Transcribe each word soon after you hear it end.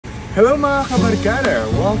Hello mga kabarkada!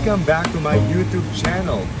 Welcome back to my YouTube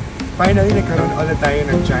channel. Finally, nagkaroon ulit tayo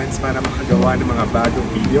ng chance para makagawa ng mga bagong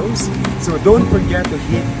videos. So don't forget to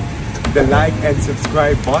hit the like and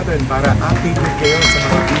subscribe button para updated kayo sa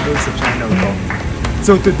mga videos sa channel ko.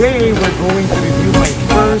 So today, we're going to review my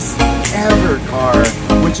first ever car,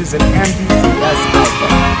 which is an MG ZS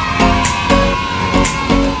Alpha.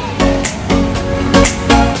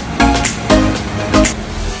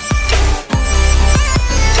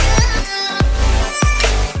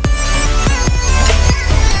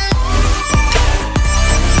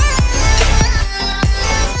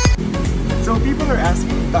 So people are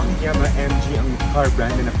asking bakit nga ba MG ang car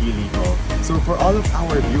brand na napili ko. So for all of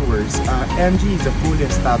our viewers, MG is a fully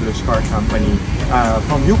established car company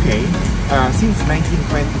from UK since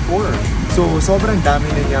 1924. So sobrang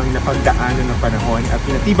dami na niyang napagdaanan ng panahon at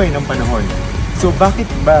pinatibay ng panahon. So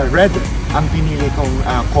bakit ba red ang pinili kong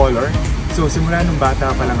color? So simula nung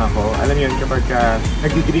bata pa lang ako, alam niyo yun kapag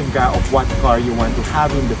nagdi-dream ka of what car you want to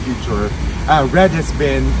have in the future, red has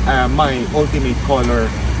been my ultimate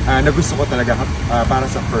color na gusto ko talaga para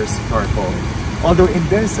sa first car ko. Although in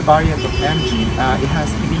this variant of MG, it has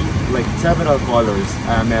several colors.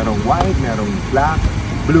 Merong white, merong black,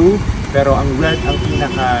 blue, pero ang red ang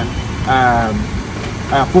pinaka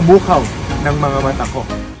pumukaw ng mga mata ko.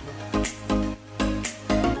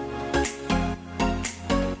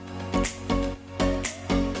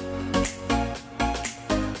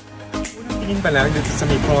 Unang tingin pa lang dito sa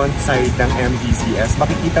may front side ng MG ZS,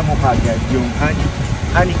 makikita mo kagad yung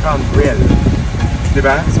honeycomb grill.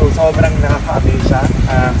 Diba? So sobrang nakaka-amaze siya.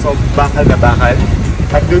 So bakal na bakal.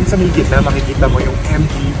 At dun sa may gitna makikita mo yung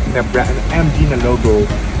MG na brand, MG na logo,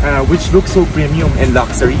 which looks so premium and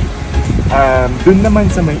luxury. Dun naman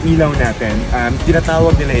sa may ilaw natin,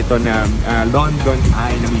 tinatawag nila ito na London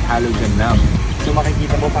Eye na may halogen lamp. So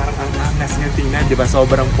makikita mo parang ang angas niya tingnan, di ba?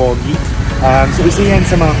 Sobrang pogi. So isa yan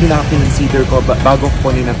sa mga pinaka-consider ko bago ko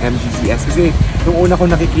kunin ng MG ZS. Kasi nung una ko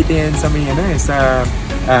nakikita yan sa may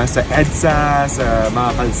sa EDSA, sa mga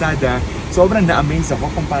kalsada, sobrang na-amaze ako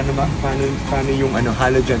kung paano yung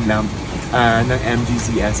halogen lamp ng MG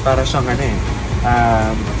ZS. Para siyang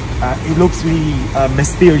it looks really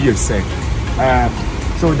mysterious eh.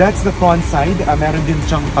 So that's the front side. Meron din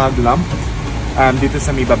siyang fog lamp dito sa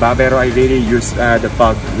may baba, pero I really use the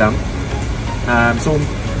fog lamp. So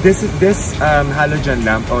this halogen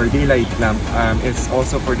lamp or daylight lamp is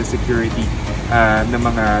also for the security ng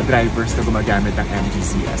mga drivers na gumagamit ng MG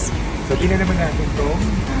ZS. So tingnan naman natin itong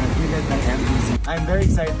unit ng MG ZS. I'm very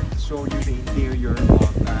excited to show you the interior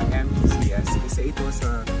of MG ZS kasi ito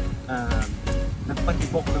sa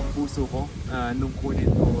nagpatibok ng puso ko nung kunin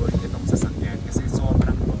ko itong sasakyan kasi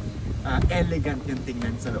sobrang elegant yung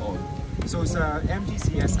tingnan sa loob. So sa MG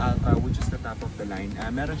ZS Alpha, which is the top of the line,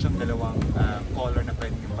 meron siyang dalawang color na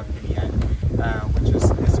pwede yung pagpilian, which is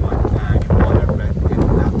this one, yung color red and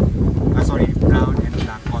black. Brown and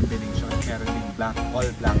black combination. Meron din black, all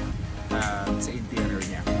black sa interior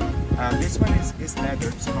niya. This one is leather,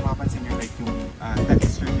 so mapapansin nyo yung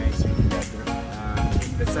texture niya is really leather.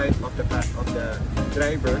 In the side of the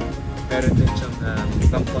driver, meron din siyang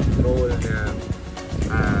thumb control na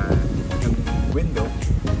ng window.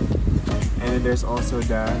 And then there's also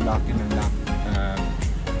the lock and unlock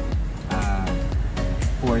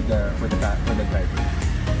for the driver.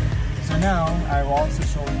 So now, I will also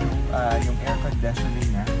show you yung air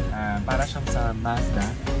conditioning niya. Para siyang sa Mazda.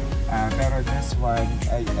 Pero this one,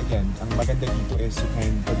 again, ang maganda dito is you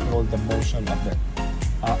can control the motion of the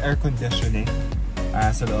air conditioning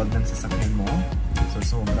sa loob ng sasakyan mo. So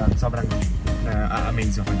sobrang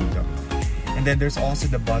na-amaze ako dito. And then there's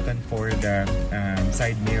also the button for the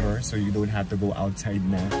side mirror, so you don't have to go outside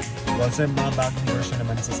na. Well, sa mga bagong version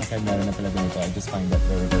naman sa sasakyan, meron na pala ganito. I just find that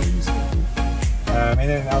very, very useful too. And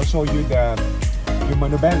then I'll show you yung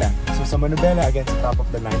manubela. So sa manubela, again, sa top of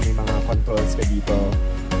the line, may mga controls ka dito.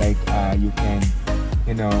 Like you can,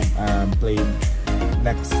 play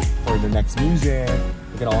for the next music.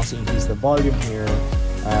 You can also increase the volume here.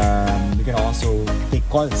 You can also take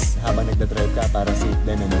calls habang nagdadrive ka para safe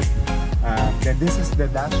din, then this is the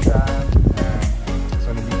dash cam.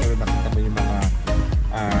 So nandito rin nakita mo yung mga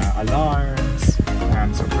alarms.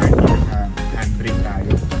 So currently handbrake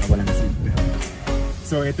tayo na walang seatbelt.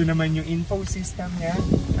 So ito naman yung info system niya.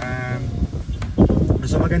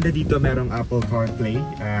 So maganda dito merong Apple CarPlay.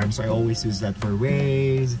 So I always use that for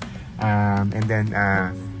Waze. And then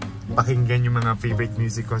pakinggan yung mga favorite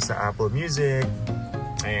music ko sa Apple Music.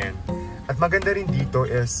 Ayan. At maganda rin dito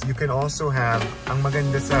is you can also have, ang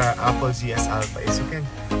maganda sa Apple ZS Alpha is you can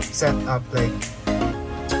set up the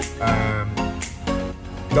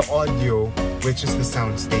audio which is the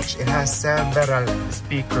soundstage. It has several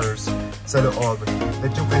speakers sa loob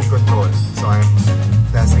that you can control. So I'm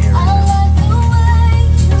testing it right now.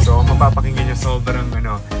 So mapapakinggan nyo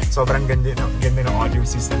sobrang ganda ng audio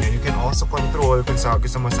system niya. You can also control kung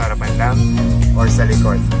gusto mo sa harapan lang or sa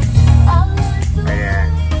likod. Ayan.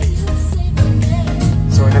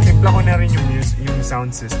 So natimpla ko na rin yung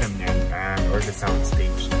sound system niya or the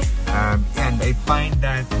soundstage. And I find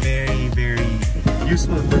that very, very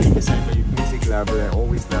useful for me kasi I'm a music lover. I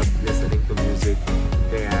always love listening to music.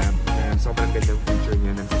 Kaya sobrang gandang feature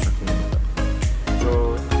niya ng sasakyan nito. So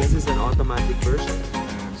this is an automatic version.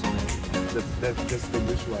 So that's just the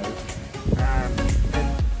visual. And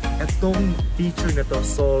itong feature na to,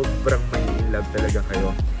 sobrang may in love talaga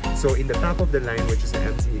kayo. So in the top of the line, which is the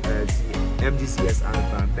MGCS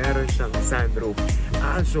Alpha, meron siyang sunroof.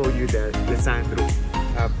 I'll show you the sunroof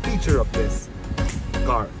feature of this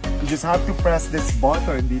car. You just have to press this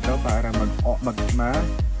button dito para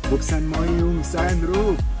buksan mo yung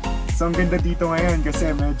sunroof. So ang ganda dito ngayon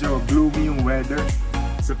kasi medyo gloomy yung weather.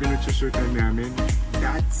 So pinag-shootan namin.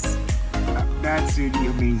 That's really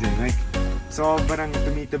amazing. Like, sobrang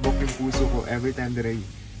tumitibok yung puso ko every time that I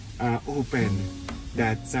open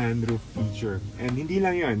that sunroof feature. And hindi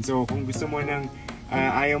lang yun. So kung gusto mo ng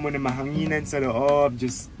ayaw mo na mahanginan sa loob,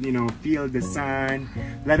 just, feel the sun.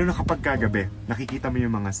 Lalo na kapag kagabi, nakikita mo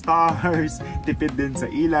yung mga stars, tipid din sa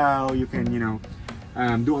ilaw. You can,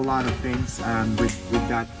 do a lot of things with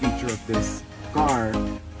that feature of this car.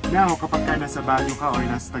 Now, kapag ka nasa Baguio ka or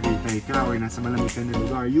nasa Tagaytay ka or nasa malamitan na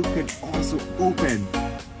lugar, you can also open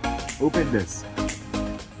this.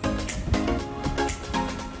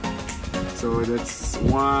 So that's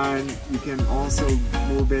one. You can also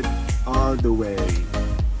move it all the way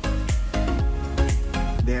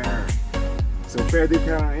there. So pwede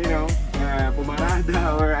ka, pumarada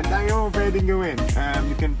or ang dami mo pwedeng gawin.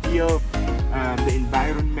 You can feel the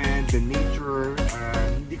environment, the nature.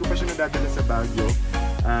 Hindi ko pa siya nadadala sa Baguio.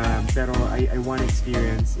 Pero I want to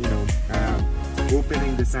experience,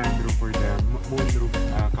 opening the sunroof or the moonroof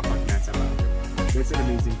kapag nasa Baguio. That's an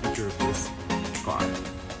amazing feature of this car.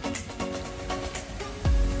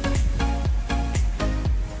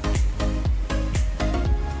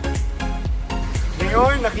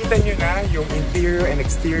 Ngayon, nakita nyo na yung interior and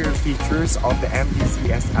exterior features of the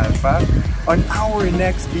MGCS Alpha. On our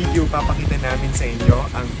next video, papakita namin sa inyo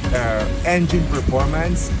ang engine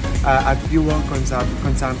performance at fuel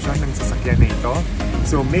consumption ng sasakyan na ito.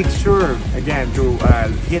 So make sure, again, to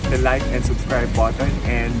hit the like and subscribe button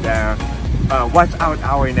and watch out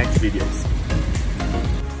our next videos.